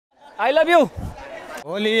I love you.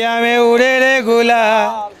 होलिया में उड़े रे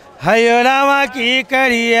गुलाल हयो रामा की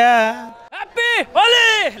करिया। ह्याप्पी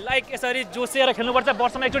होली। लाइक यसरी जोसेर खेल्नुपर्छ,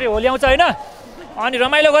 वर्षमा एकचोटि होली आउँछ होइन, अनि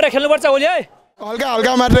रमाइलो गरेर खेल्नुपर्छ होली है। हल्का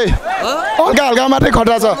हल्का मात्रै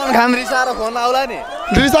खतरा छ। खान रिसाएर फोन आउला नि,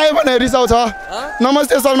 रिसायो भने रिसाउँछ।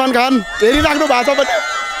 नमस्ते सलमान खान, हेरिराख्नु भएको छ भने।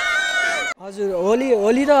 हजुर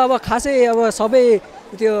होली त अब खासै अब सबै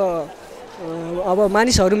त्यो अब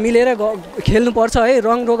मानिसहरू मिलेर खेल्नुपर्छ है।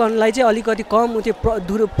 रङ रोगनलाई चाहिँ अलिकति कम त्यो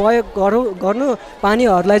दुरुपयोग गर्नु,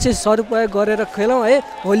 पानीहरूलाई चाहिँ सदुपयोग गरेर खेलौँ है।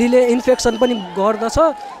 होलीले इन्फेक्सन पनि गर्दछ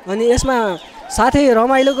अनि यसमा साथै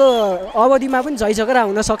रमाइलोको अवधिमा पनि झैझगडा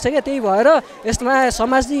हुनसक्छ क्या, त्यही भएर यसमा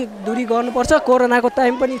सामाजिक दूरी गर्नुपर्छ। कोरोनाको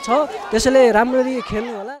टाइम पनि छ, त्यसैले राम्ररी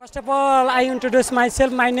खेल्नु होला। First of all, I introduce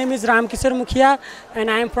myself. My name is Ramkishore Mukhia and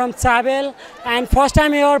I am from Chabel. And first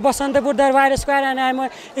time here, Basantapur Darbar Square, and I am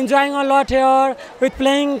enjoying a lot here with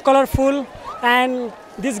playing colorful. And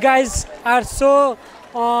these guys are so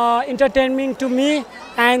entertaining to me.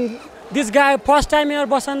 And this guy, first time here,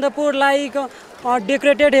 Basantapur, like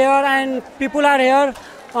decorated here, and people are here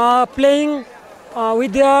playing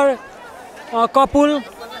with their couple.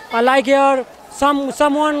 Like here,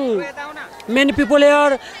 someone. Many people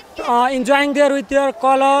here enjoying there with their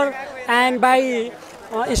color and by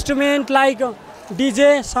instrument like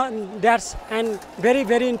DJ. That's and very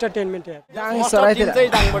entertainment here.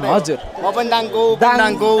 हजुर म पनि दाङको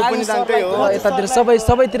पनि दाङकै हो, यतातिर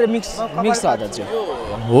सबैतिर mix छ दाजु।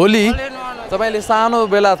 होली तपाईले सानो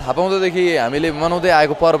बेला थाहा पाउँदादेखि हामीले मनाउँदै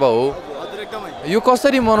आएको पर्व हो। यो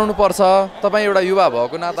कसरी मनाउनु पर्छ, तपाई एउटा युवा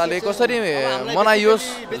भएको नाताले कसरी मनाइयोस्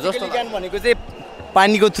जस्तो भनेको चाहिँ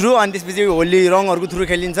पानीको थ्रु अनि त्यसपछि होली रङहरूको थ्रु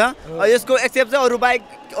खेलिन्छ। यसको एक्सेप्ट चाहिँ अरू बाइक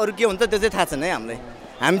अरू के हुन्छ त्यो चाहिँ थाहा छैन है हामीलाई।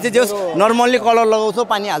 हामी चाहिँ जस नर्मल्ली कलर लगाउँछौँ,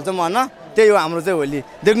 पानी हाल्छौँ होइन, त्यही हो हाम्रो चाहिँ होली।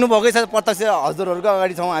 देख्नु भएकै छ प्रत्यक्ष हजुरहरूको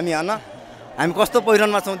अगाडि छौँ हामी होइन। हामी कस्तो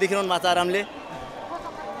पहिरनमा छौँ देखिरहनु भएको छ आरामले।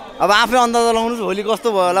 अब आफै अन्दाजा लगाउनुहोस् होली कस्तो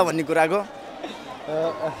भयो होला भन्ने कुराको,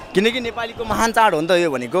 किनकि नेपालीको महान चाड हो नि त यो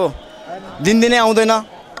भनेको। दिनदिनै आउँदैन,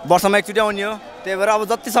 वर्षमा एकचोटि आउने हो, त्यही भएर अब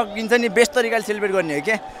जति सकिन्छ नि बेस्ट तरिकाले सेलिब्रेट गर्ने हो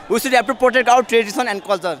क्या। We should have to protect our tradition and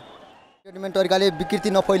culture. Entertainment तरिकाले विकृति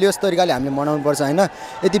नफैलियोस् तरिकाले हामीले मनाउनुपर्छ होइन।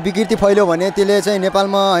 यदि विकृति फैल्यो भने त्यसले चाहिँ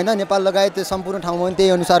नेपालमा होइन, नेपाल लगायत सम्पूर्ण ठाउँमा पनि त्यही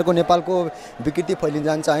अनुसारको नेपालको विकृति फैलिन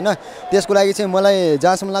जान्छ होइन। त्यसको लागि चाहिँ मलाई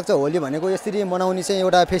जहाँसम्म लाग्छ होली भनेको यसरी मनाउने चाहिँ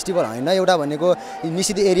एउटा फेस्टिभल होइन, एउटा भनेको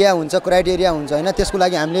निश्चित एरिया हुन्छ, क्राइटेरिया हुन्छ होइन। त्यसको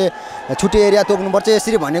लागि हामीले छुट्टै एरिया तोक्नुपर्छ।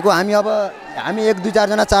 यसरी भनेको हामी 1 2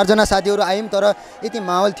 4 जना 4 जना साथीहरू आयौँ, तर यति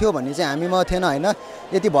माहौल थियो भन्ने चाहिँ हामीमा थिएन होइन।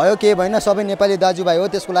 यति भयो केही भएन, सबै नेपाली दाजुभाइ हो,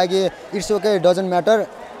 त्यसको लागि इट्स ओके, डजन्ट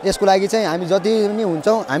म्याटर। यसको लागि चाहिँ हामी जति पनि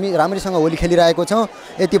हुन्छौँ हामी राम्रैसँग होली खेलिरहेको छौँ,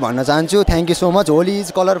 यति भन्न चाहन्छु। Thank you so much. Holi is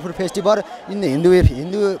colourful festival in the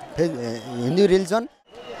Hindu religion.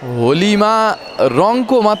 होलीमा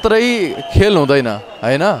रङको मात्रै खेल हुँदैन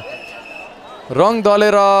होइन, रङ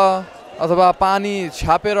दलेर अथवा पानी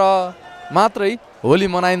छापेर मात्रै होली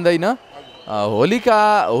मनाइँदैन।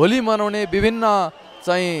 होली मनाउने विभिन्न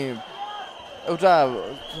चाहिँ एउटा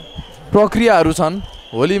प्रक्रियाहरू छन्,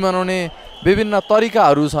 होली मनाउने विभिन्न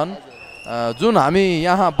तरिकाहरू छन्, जुन हामी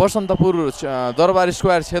यहाँ बसन्तपुर दरबार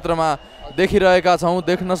स्क्वायर क्षेत्रमा देखिरहेका छौँ,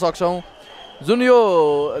 देख्न सक्छौँ। जुन यो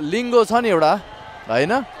लिङ्गो छ नि एउटा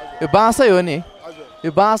होइन, यो बाँसै हो नि,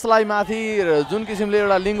 यो बाँसलाई माथि जुन किसिमले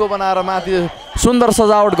एउटा लिङ्गो बनाएर माथि सुन्दर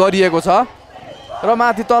सजावट गरिएको छ र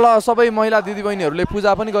माथि तल सबै महिला दिदीबहिनीहरूले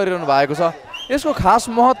पूजा पनि गरिरहनु भएको छ। यसको खास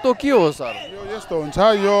महत्त्व के हो सर? यो यस्तो हुन्छ,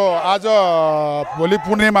 यो आज भोलि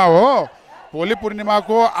पूर्णिमा हो। होली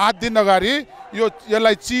पूर्णिमाको 8 दिन अगाडि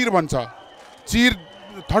यसलाई चिर भन्छ, चिर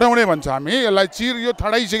थडाउने भन्छ हामी यसलाई। चिर यो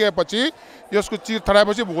थडाइसकेपछि यसको चिर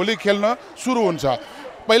थडाएपछि होली खेल्न सुरु हुन्छ।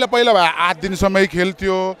 पहिला 8 दिनसम्मै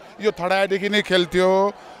खेल्थ्यो, यो थडाएदेखि नै खेल्थ्यो।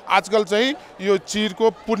 आजकल चाहिँ यो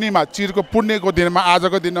चिरको पुण्यको दिनमा,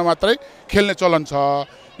 आजको दिनमा मात्रै खेल्ने चलन छ।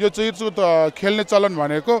 यो चिर खेल्ने चलन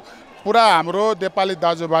भनेको पुरा हाम्रो नेपाली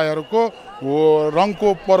दाजुभाइहरूको रङको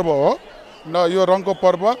पर्व हो न। यो रङको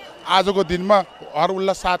पर्व आजको दिनमा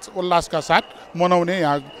उल्लासका साथ मनाउने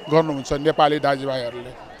यहाँ गर्नुहुन्छ नेपाली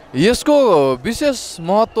दाजुभाइहरूले। यसको विशेष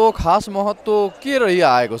महत्त्व, खास महत्त्व के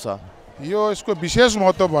रहिआएको छ? यसको विशेष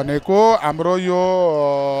महत्त्व भनेको हाम्रो यो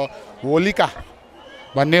होलिका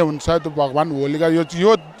भन्ने हुन्छ, भगवान होलिका।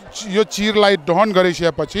 यो चिरलाई दहन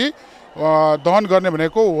गरिसकेपछि दहन गर्ने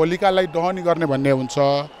भनेको होलिकालाई दहन गर्ने भन्ने हुन्छ।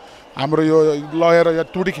 हाम्रो यो लयर या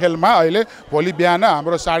टुडी खेलमा अहिले भोलि बिहान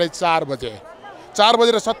हाम्रो 4:30 बजे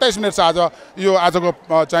 4:27 छ आज यो आजको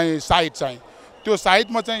चाहिँ साइट चाहिँ त्यो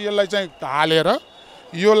साइटमा चाहिँ यसलाई चाहिँ हालेर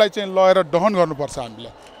योलाई चाहिँ लएर दहन गर्नुपर्छ हामीले।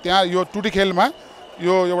 त्यहाँ यो टुडी खेलमा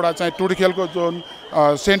यो एउटा चाहिँ टुडीखेलको जुन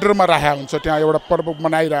सेन्टरमा राखेको हुन्छ त्यहाँ एउटा पर्व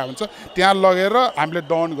मनाइरहेको हुन्छ त्यहाँ लगेर हामीले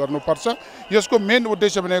दहन गर्नुपर्छ। यसको मेन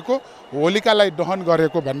उद्देश्य भनेको होलिकालाई दहन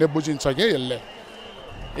गरेको भन्ने बुझिन्छ कि यसले।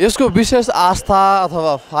 यसको विशेष आस्था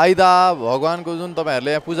अथवा फाइदा भगवानको जुन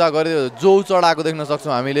तपाईँहरूले यहाँ पूजा गरे जौ चढाएको देख्न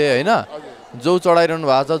सक्छौँ हामीले होइन, जौ चढाइरहनु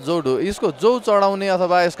भएको छ। जौ यसको जौ चढाउने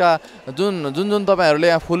अथवा यसका जुन जुन जुन तपाईँहरूले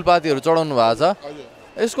यहाँ फुलपातीहरू चढाउनु भएको छ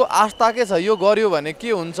यसको आस्था के छ? यो गर्यो भने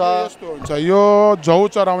के हुन्छ? यस्तो हुन्छ, यो जौ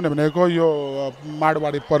चढाउने भनेको यो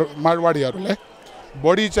माडवाडीहरूले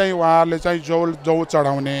बढी चाहिँ उहाँहरूले चाहिँ जौ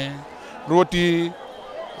चढाउने, रोटी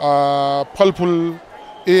फलफुल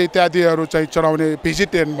इत्यादिहरू चाहिँ चढाउने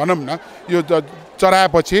भेजिटेरियन भनौँ न, यो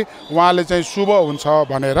चढाएपछि उहाँले चाहिँ शुभ हुन्छ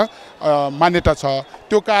भनेर मान्यता छ।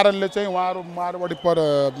 त्यो कारणले चाहिँ उहाँहरू माडवाडी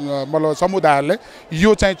मतलब समुदायहरूले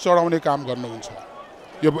यो चाहिँ चढाउने काम गर्नुहुन्छ।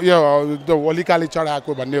 यो होलिकाले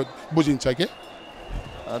चढाएको भन्ने बुझिन्छ कि।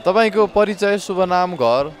 तपाईँको परिचय, शुभ नाम,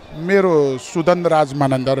 घर? मेरो सुदन राज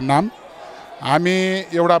मानन्दर नाम।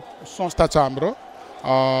 हामी एउटा संस्था छ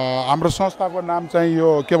हाम्रो संस्थाको नाम चाहिँ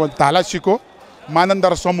यो के भन्छ धालासीको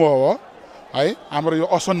मानन्दर समूह हो है। हाम्रो यो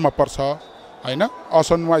असनमा पर्छ होइन,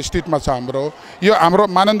 असनमा स्थितमा छ हाम्रो यो। हाम्रो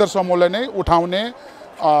मानन्दर समूहले नै उठाउने,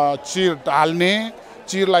 चिर ढाल्ने,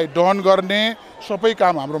 चिरलाई दहन गर्ने सबै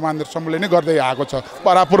काम हाम्रो मानन्दर समूहले नै गर्दै आएको छ।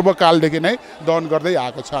 परापूर्व कालदेखि नै दहन गर्दै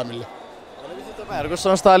आएको छ हामीले। तपाईँहरूको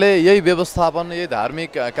संस्थाले यही व्यवस्थापन, यही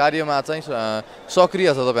धार्मिक कार्यमा चाहिँ सक्रिय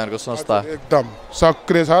छ तपाईँहरूको संस्था? एकदम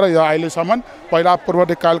सक्रिय छ र यो अहिलेसम्म पहिला पूर्व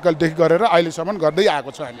कालदेखि गरेर अहिलेसम्म गर्दै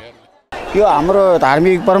आएको छ हामीहरूले। यो हाम्रो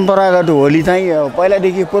धार्मिक परम्परागत होली चाहिँ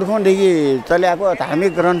पहिलादेखि पुर्खौँदेखि चलिआएको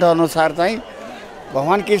धार्मिक ग्रन्थअनुसार चाहिँ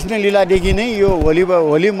भगवान कृष्ण लीलादेखि नै यो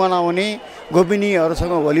होली मनाउने,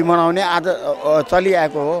 गोपिनीहरूसँग होली मनाउने आज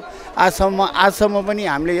चलिआएको हो। आजसम्म पनि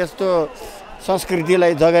हामीले यस्तो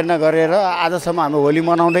संस्कृतिलाई जगेर्ना गरेर आजसम्म हामी होली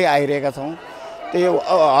मनाउँदै आइरहेका छौँ। त्यो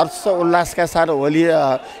हर्ष उल्लासका साथ होली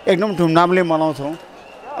एकदम धुमधामले मनाउँछौँ।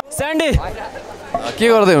 स्यान्डी के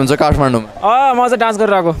गर्दै हुन्छ काठमाडौँमा? म चाहिँ डान्स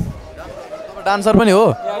गरेर आएको। डान्सर पनि हो?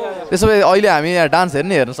 त्यसो भए अहिले हामी यहाँ डान्स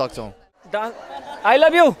हेर्न सक्छौँ। Dance I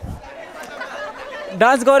love you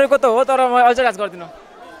dance गरेको त हो, तर म अहिले चाहिँ डान्स गर्दिनँ।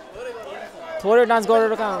 थोरै डान्स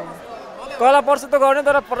गरेर कहाँ कला पर्छ त गर्ने,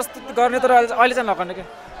 तर प्रस्तुत गर्ने तर अहिले चाहिँ नगर्ने के।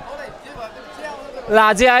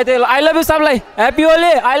 लाजे आयो त्यो। आई लभ यु सबलाई, happy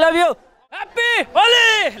Holi, I love you, happy Holi.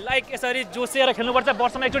 Like यसरी जोसेर खेल्नुपर्छ,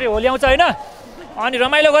 वर्षमा एकचोटि होली आउँछ होइन, अनि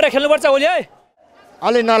रमाइलो गरेर खेल्नुपर्छ होली है।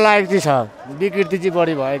 अलि नलायक चाहिँ छ, विकृति चाहिँ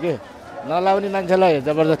बढी भयो कि। नलाउने मान्छेलाई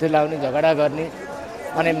जबरजस्ती लाउने, झगडा गर्ने,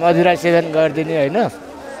 अनि मदिरा सेवन गरिदिने होइन।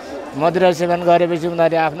 मदिरा सेवन गरेपछि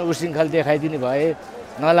उनीहरूले आफ्नो उशृङ्खल देखाइदिने भए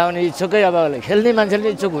नलाउने इच्छुकै, अब खेल्ने मान्छेले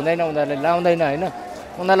इच्छुक हुँदैन, उनीहरूले लाउँदैन होइन।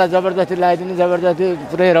 उनीहरूलाई जबरजस्ती लगाइदिने, जबरजस्ती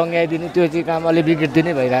पुरै रङ्ग्याइदिने, त्यो चाहिँ काम अलिक विकृति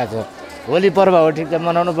नै भइरहेको छ। होली पर्व हो ठिक छ,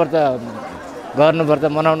 मनाउनुपर्छ, गर्नुपर्छ,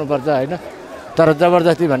 मनाउनुपर्छ होइन, तर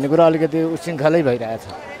जबरजस्ती भन्ने कुरा अलिकति उशृङ्खलै भइरहेको छ।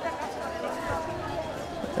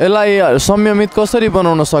 यसलाई संयमित कसरी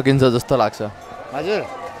बनाउन सकिन्छ जस्तो लाग्छ? हजुर,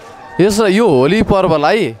 यो होली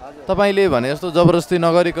पर्वलाई तपाईँले भने जस्तो जबरजस्ती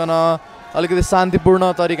नगरिकन अलिकति शान्तिपूर्ण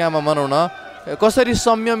तरिकामा मनाउन कसरी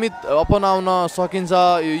संयमित अपनाउन सकिन्छ?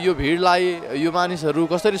 यो भिडलाई, यो मानिसहरू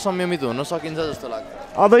कसरी संयमित हुन सकिन्छ जस्तो लाग्छ?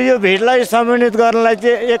 अब यो भिडलाई सम्मिलित गर्नलाई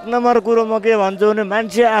चाहिँ एक नम्बर कुरो म के भन्छु भने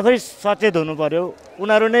मान्छे आफै सचेत हुनु पर्यो,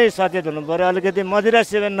 उनीहरू नै सचेत हुनु पर्यो, अलिकति मदिरा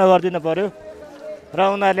सेवन नगरिदिनु पर्यो र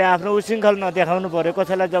उनीहरूले आफ्नो उशृङ्खल नदेखाउनु पर्यो,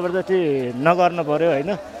 कसैलाई जबरजस्ती नगर्नु पर्यो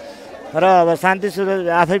होइन। र अब शान्ति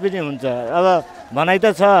सुरक्षा आफै पनि हुन्छ। अब भनाइ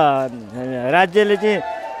त छ राज्यले चाहिँ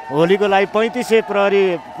होलीको लागि 3500 प्रहरी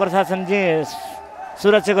प्रशासन चाहिँ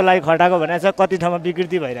सुरक्षाको लागि खटाएको भनेको छ, कति ठाउँमा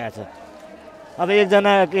विकृति भइरहेछ। अब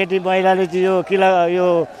एकजना केटी महिलाले चाहिँ यो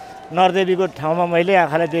नरदेवीको ठाउँमा मैले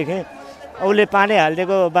आँखाले देखेँ, उसले पानी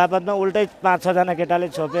हालिदिएको बापतमा उल्टै 5-6 जना केटाले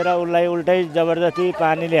छोपेर उसलाई उल्टै जबरजस्ती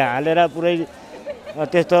पानीले हालेर पुरै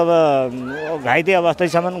त्यस्तो अब घाइते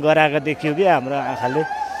अवस्थासम्म गराएको देखियो कि हाम्रो आँखाले।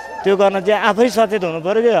 त्यो गर्न चाहिँ आफै सचेत हुनु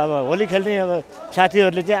पऱ्यो कि। अब होली खेल्ने अब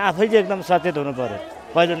साथीहरूले चाहिँ आफै चाहिँ एकदम सचेत हुनु पऱ्यो।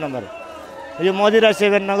 पहिलो नम्बर यो मदिरा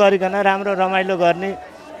सेवन नगरिकन राम्रो रमाइलो गर्ने,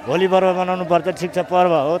 होली पर्व मनाउनु पर्छ, ठिक छ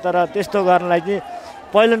पर्व हो, तर त्यस्तो गर्नलाई चाहिँ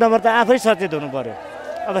पहिलो नम्बर त आफै सचेत हुनु पऱ्यो।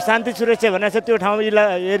 अब शान्ति सुरक्षा भनेको छ त्यो ठाउँ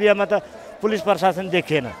एरियामा त पुलिस प्रशासन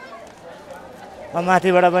देखिएन,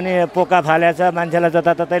 माथिबाट पनि पोका फालेको छ, मान्छेलाई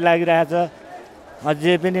जताततै लागिरहेछ,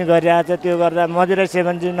 अझै पनि गरिरहेछ। त्यो गर्दा मदिरा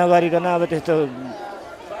सेवन चाहिँ नगरिकन अब त्यस्तो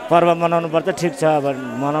पर्व मनाउनु पर्छ, ठिक छ अब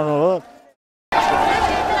मनाउनु हो।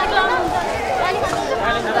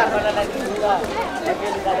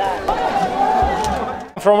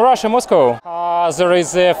 From Russia, Moscow. There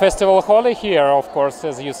is a festival Holi here, of course,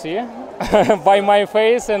 as you see, by my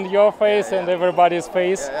face and your face and everybody's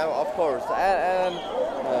face. Yeah, of course. And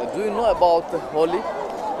Do you know about Holi?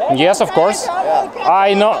 Yes, of course.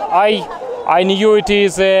 I know. I knew it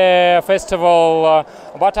is a festival,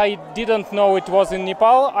 but I didn't know it was in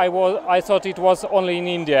Nepal. I thought it was only in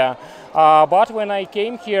India. But when I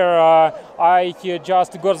came here, I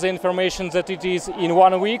just got the information that it is in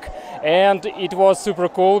 1 week, and it was super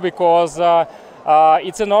cool because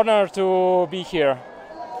it's an honor to be here.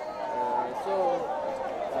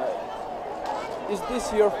 Is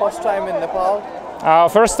this your first time in Nepal?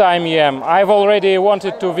 First time, yeah. I've already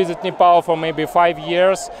wanted to visit Nepal for maybe 5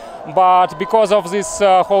 years, but because of this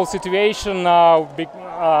whole situation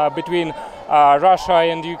between Russia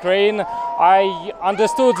and Ukraine, I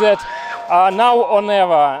understood that now or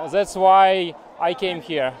never. That's why I came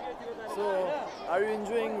here. So, are you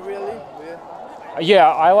enjoying really?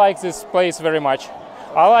 Yeah, I like this place very much.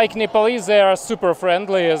 I like Nepalese. They are super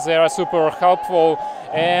friendly, they are super helpful,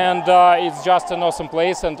 and it's just an awesome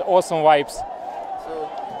place and awesome vibes.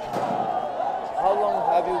 How long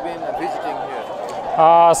have you been visiting here?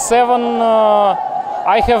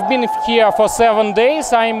 I have been here for 7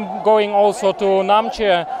 days. I'm going also to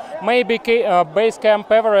Namche, maybe base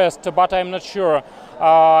camp Everest, but I'm not sure.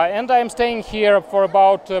 And I'm staying here for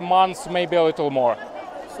about a month, maybe a little more.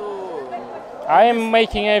 So I am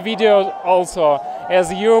making a video also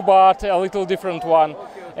as you, but a little different one,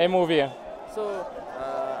 a movie. So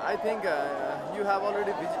I think you have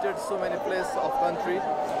already visited so many places of country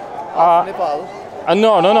of Nepal.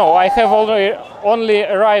 No. I have only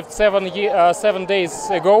arrived 7 days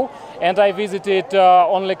ago, and I visited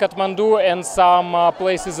only Kathmandu and some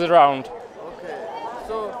places around. Okay.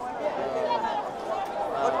 So,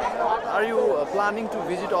 are you planning to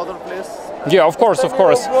visit other places? Yeah, of course.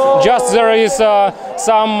 Just there is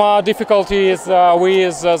some difficulties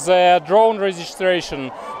with the drone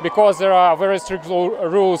registration because there are very strict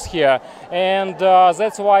rules here, and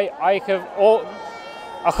that's why I have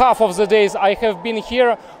half of the days I have been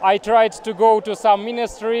here. I tried to go to some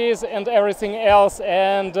ministries and everything else,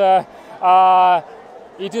 and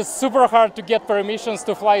it is super hard to get permissions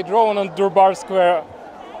to fly drone on Durbar Square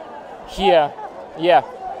here. Yeah.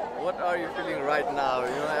 What are you feeling right now?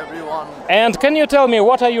 You know, everyone. And can you tell me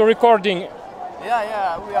what are you recording?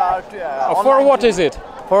 Yeah, we are. For what is it?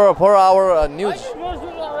 For our news.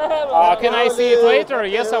 Can I see it later?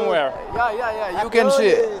 Yes, somewhere. Yeah. You can see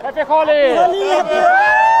it. Happy Holi!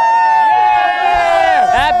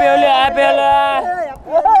 Happy Holi! Happy Holi!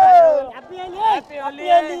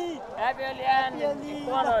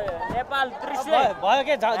 Nepal दृश्य भयो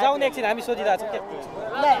के जाउँ एकछिन हामी सोधिरहेछौँ के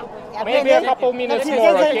Maybe a couple minutes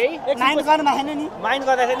more, okay? Mind गर्नु भएन नि माइन्ड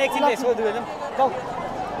गर्दाखेरि एकछिन सोधिरहेछौँ जाऊ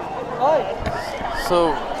So,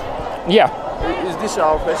 yeah. Is this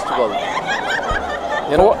our festival?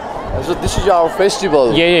 You know, so this is our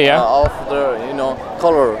festival. Yeah. Of the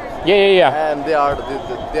color. Yeah. And they are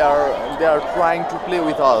trying to play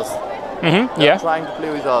with us. Mm-hmm. They are trying to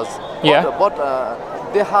play with us. Yeah. But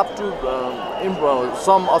they have to improve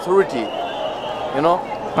some authority. You know.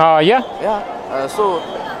 Yeah. Yeah. So,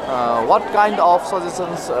 what kind of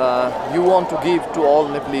suggestions you want to give to all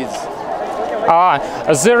Nepalese?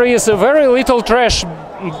 There is very little trash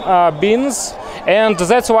bins, and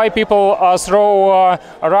that's why people throw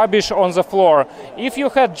rubbish on the floor. If you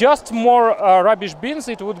had just more rubbish bins,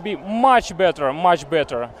 it would be much better.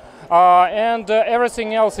 And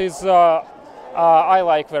everything else is I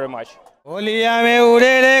like very much. होलिया में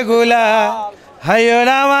उड़े रे गुलाल हयो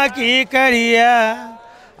रामा की करिया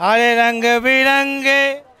अरे रंग बिरंगे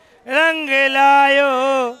रंग लायो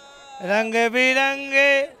रंग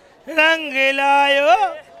बिरंगे रंग लायो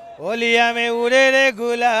होलिया में उड़े रे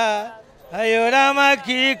गुलाल हयो रामा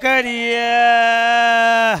की करिया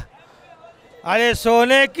अरे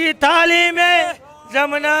सोने की थाली में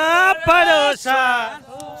जमुना परोसा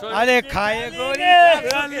अरे खाए गोरी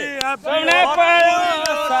सोने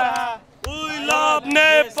परोसा लव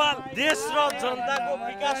नेपाल देश र जनताको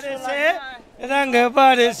विकास से रंग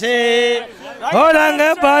बरसे हो रंग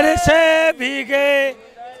बरसे भीगे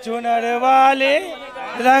चुनर वाले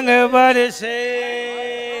रंग बरसे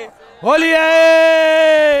होलिया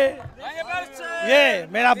ये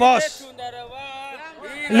मेरा बॉस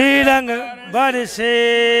ली रंग बरसे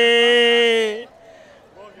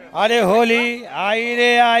अरे होली आई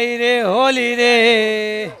रे होली रे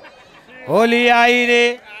होली आई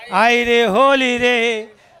रे होली रे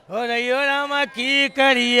हो रही हो रामा की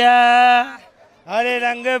करिया अरे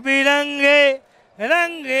रंग बिरंगे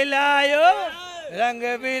रंग लायो रंग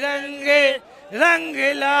बिरंगे रंग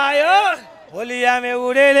लायो होलिया में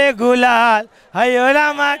उड़े रे गुलाल हयो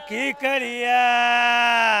रामा की करिया